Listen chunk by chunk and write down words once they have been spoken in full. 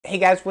Hey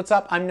guys, what's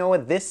up? I'm Noah,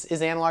 this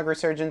is Analog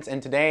Resurgence, and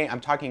today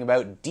I'm talking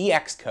about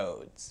DX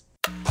codes.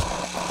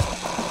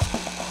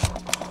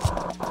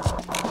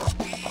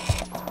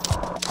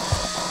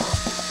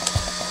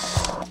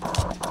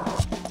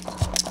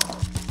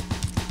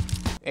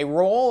 A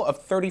roll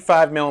of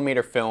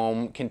 35mm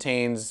film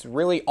contains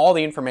really all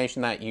the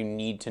information that you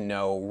need to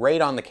know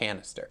right on the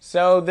canister.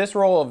 So this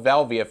roll of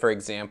Velvia, for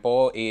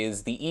example,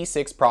 is the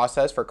E6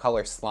 process for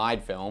color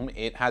slide film.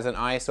 It has an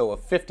ISO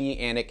of 50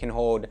 and it can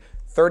hold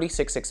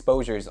 36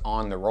 exposures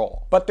on the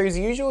roll. But there's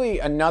usually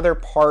another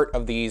part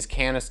of these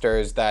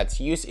canisters that's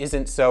use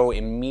isn't so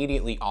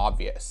immediately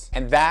obvious,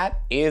 and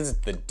that is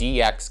the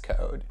DX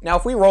code. Now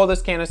if we roll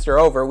this canister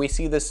over, we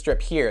see this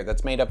strip here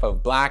that's made up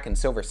of black and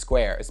silver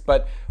squares,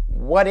 but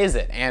what is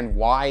it and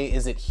why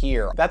is it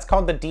here? That's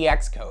called the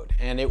DX code,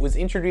 and it was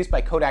introduced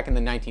by Kodak in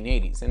the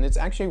 1980s, and it's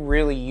actually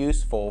really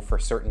useful for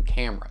certain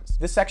cameras.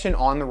 This section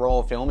on the roll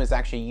of film is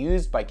actually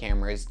used by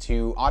cameras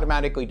to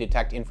automatically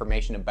detect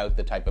information about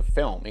the type of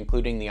film,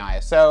 including the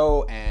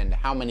ISO and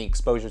how many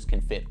exposures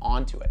can fit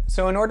onto it.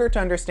 So in order to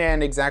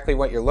understand exactly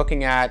what you're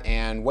looking at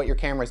and what your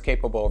camera is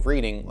capable of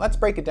reading, let's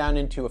break it down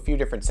into a few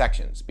different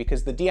sections,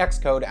 because the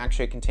DX code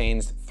actually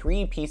contains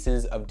 3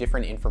 pieces of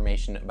different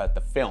information about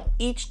the film.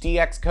 Each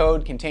DX code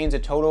contains a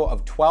total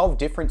of 12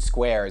 different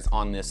squares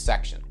on this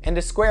section. And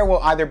a square will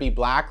either be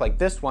black like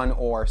this one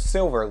or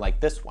silver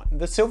like this one.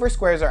 The silver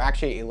squares are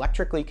actually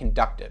electrically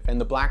conductive and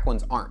the black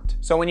ones aren't.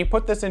 So when you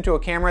put this into a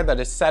camera that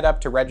is set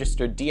up to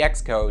register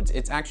DX codes,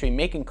 it's actually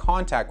making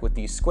contact with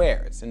these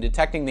squares and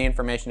detecting the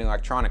information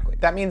electronically.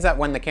 That means that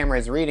when the camera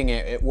is reading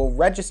it, it will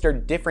register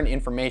different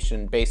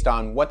information based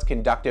on what's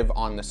conductive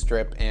on the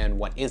strip and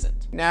what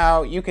isn't.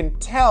 Now you can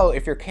tell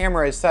if your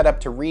camera is set up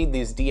to read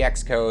these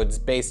DX codes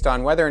based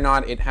on whether or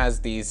not it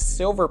has these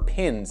silver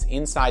pins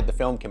inside the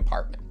film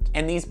compartment.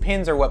 And these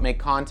pins are what make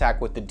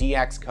contact with the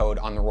DX code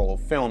on the roll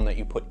of film that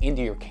you put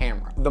into your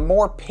camera. The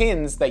more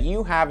pins that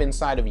you have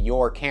inside of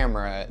your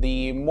camera,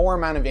 the more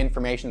amount of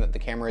information that the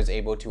camera is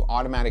able to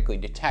automatically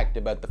detect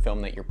about the film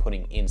that you're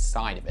putting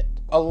inside of it.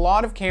 A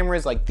lot of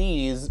cameras like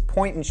these,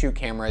 point and shoot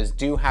cameras,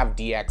 do have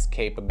DX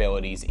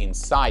capabilities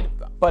inside of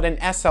them. But an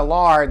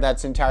SLR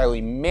that's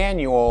entirely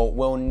manual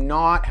will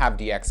not have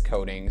DX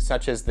coding,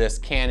 such as this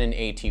Canon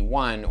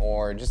AT1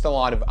 or just a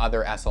lot of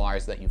other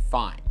SLRs that you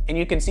find. And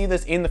you can see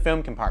this in the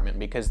film compartment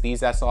because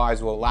these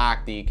SLRs will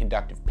lack the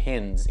conductive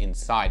pins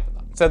inside of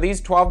them. So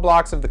these 12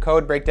 blocks of the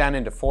code break down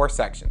into 4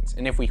 sections,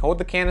 and if we hold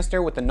the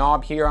canister with the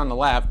knob here on the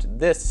left,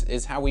 this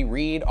is how we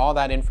read all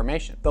that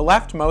information. The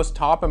leftmost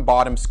top and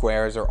bottom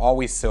squares are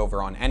always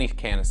silver on any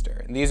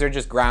canister, and these are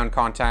just ground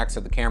contacts, so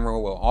the camera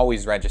will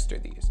always register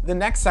these. The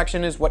next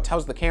section is what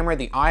tells the camera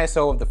the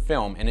ISO of the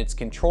film, and it's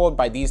controlled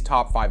by these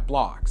top 5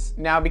 blocks.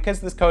 Now because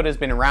this code has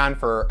been around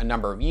for a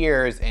number of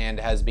years and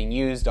has been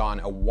used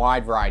on a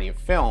wide variety of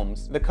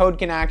films, the code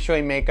can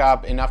actually make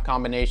up enough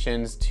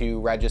combinations to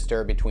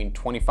register between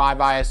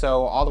 25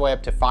 ISO all the way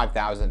up to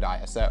 5000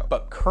 ISO.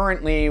 But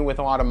currently with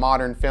a lot of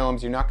modern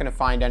films, you're not going to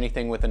find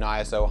anything with an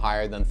ISO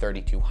higher than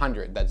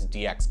 3200 that's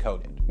DX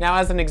coded. Now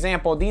as an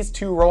example, these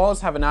 2 rolls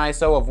have an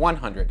ISO of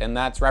 100, and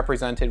that's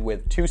represented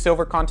with 2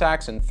 silver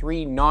contacts and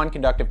 3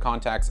 non-conductive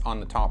contacts on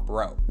the top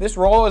row. This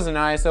roll is an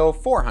ISO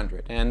of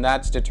 400, and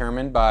that's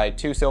determined by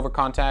 2 silver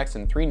contacts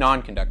and 3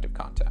 non-conductive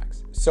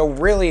contacts. So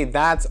really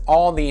that's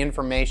all the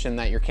information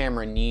that your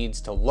camera needs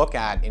to look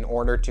at in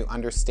order to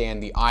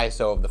understand the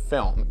ISO of the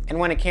film. And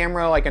when a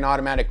camera like an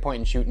automatic point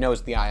and shoot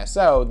knows the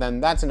ISO, then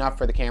that's enough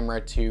for the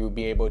camera to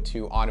be able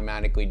to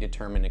automatically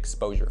determine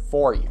exposure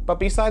for you. But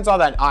besides all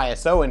that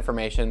ISO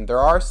information, there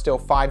are still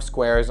 5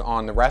 squares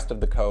on the rest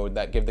of the code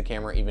that give the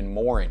camera even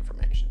more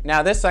information.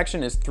 Now this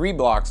section is 3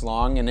 blocks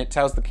long, and it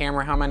tells the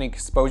camera how many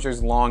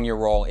exposures long your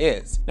roll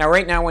is. Now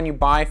right now when you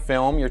buy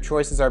film, your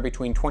choices are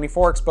between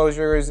 24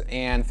 exposures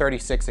and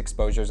 36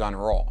 exposures on a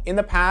roll. In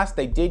the past,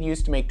 they did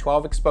used to make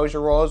 12 exposure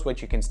rolls,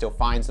 which you can still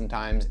find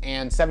sometimes,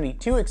 and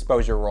 72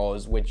 exposure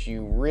rolls, which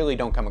you really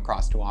don't come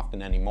across too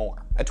often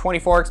anymore. A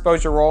 24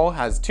 exposure roll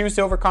has 2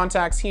 silver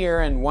contacts here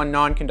and 1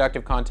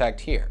 non-conductive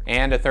contact here.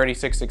 And a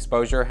 36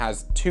 exposure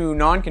has 2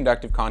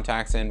 non-conductive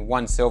contacts and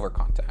 1 silver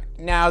contact.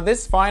 Now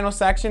this final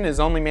section is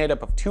only made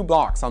up of 2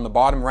 blocks on the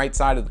bottom right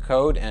side of the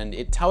code, and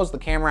it tells the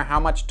camera how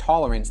much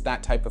tolerance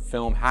that type of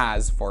film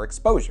has for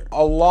exposure.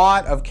 A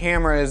lot of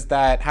cameras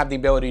that have the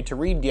ability to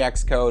read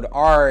DX code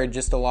are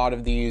just a lot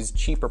of these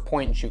cheaper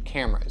point and shoot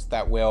cameras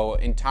that will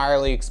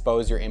entirely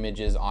expose your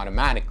images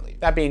automatically.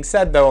 That being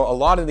said though, a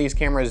lot of these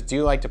cameras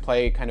do like to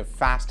play kind of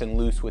fast and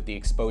loose with the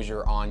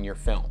exposure on your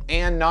film.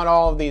 And not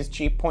all of these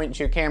cheap point and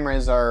shoot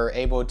cameras are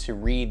able to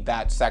read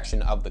that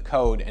section of the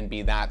code and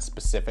be that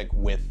specific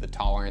with the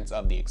tolerance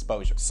of the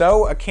exposure.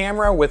 So a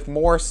camera with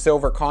more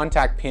silver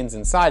contact pins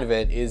inside of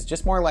it is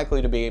just more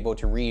likely to be able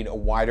to read a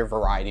wider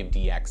variety of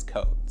DX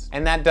codes.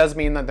 And that does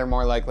mean that they're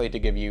more likely to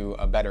give you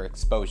a better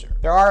exposure.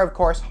 There are, of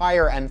course,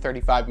 higher end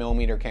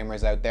 35mm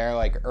cameras out there,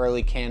 like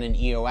early Canon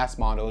EOS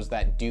models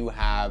that do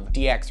have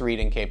DX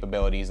reading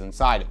capabilities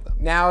inside of them.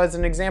 Now, as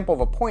an example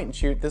of a point and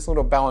shoot, this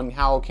little Bell &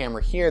 Howell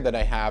camera here that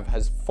I have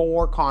has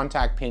 4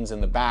 contact pins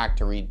in the back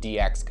to read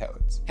DX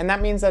codes. And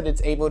that means that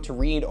it's able to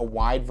read a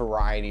wide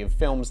variety of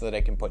films that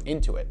I can put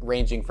into it,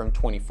 ranging from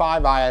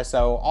 25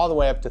 ISO all the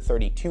way up to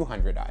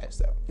 3200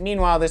 ISO.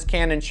 Meanwhile, this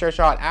Canon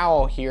SureShot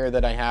Owl here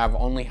that I have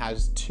only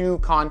has 2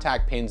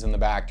 contact pins in the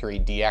back to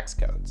read DX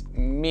codes,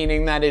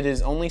 meaning that it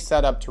is only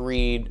set up to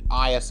read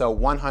ISO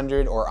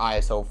 100 or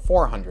ISO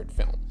 400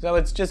 film. So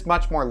it's just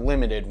much more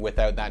limited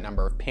without that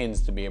number of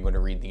pins to be able to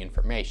read the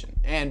information.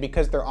 And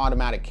because they're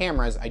automatic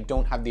cameras, I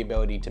don't have the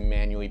ability to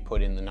manually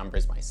put in the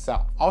numbers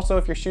myself. Also,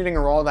 if you're shooting a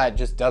roll that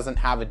just doesn't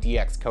have a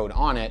DX code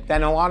on it,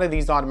 then a lot of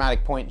these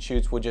automatic point and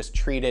shoots will just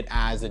treat it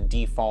as a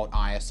default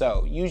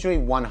ISO, usually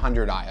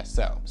 100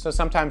 ISO. So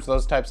sometimes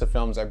those types of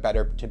films are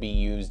better to be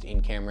used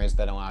in cameras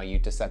that allow you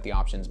to set the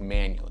options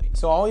manually.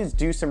 So always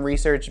do some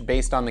research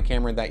based on the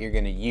camera that you're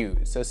going to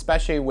use,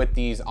 especially with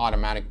these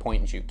automatic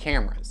point and shoot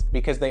cameras,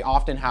 because they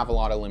often have a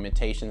lot of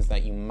limitations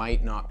that you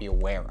might not be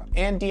aware of.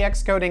 And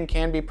DX coding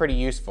can be pretty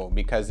useful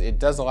because it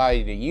does allow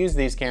you to use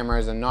these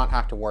cameras and not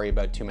have to worry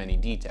about too many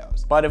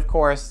details. But of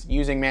course,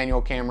 using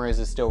manual cameras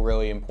is still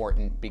really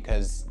important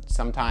because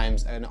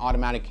sometimes an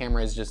automatic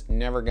camera is just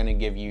never going to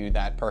give you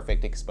that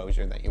perfect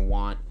exposure that you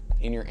want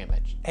in your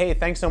image. Hey,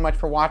 thanks so much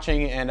for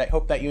watching, and I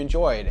hope that you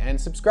enjoyed,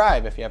 and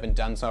subscribe if you haven't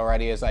done so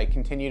already, as I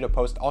continue to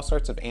post all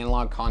sorts of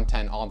analog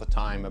content all the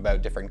time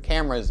about different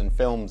cameras and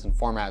films and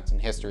formats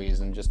and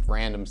histories and just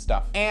random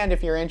stuff. And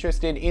if you're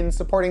interested in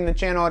supporting the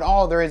channel at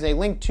all, there is a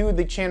link to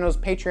the channel's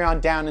Patreon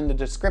down in the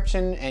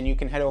description, and you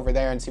can head over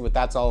there and see what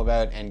that's all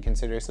about and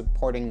consider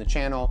supporting the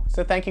channel.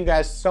 So thank you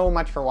guys so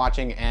much for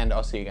watching, and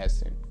I'll see you guys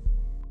soon.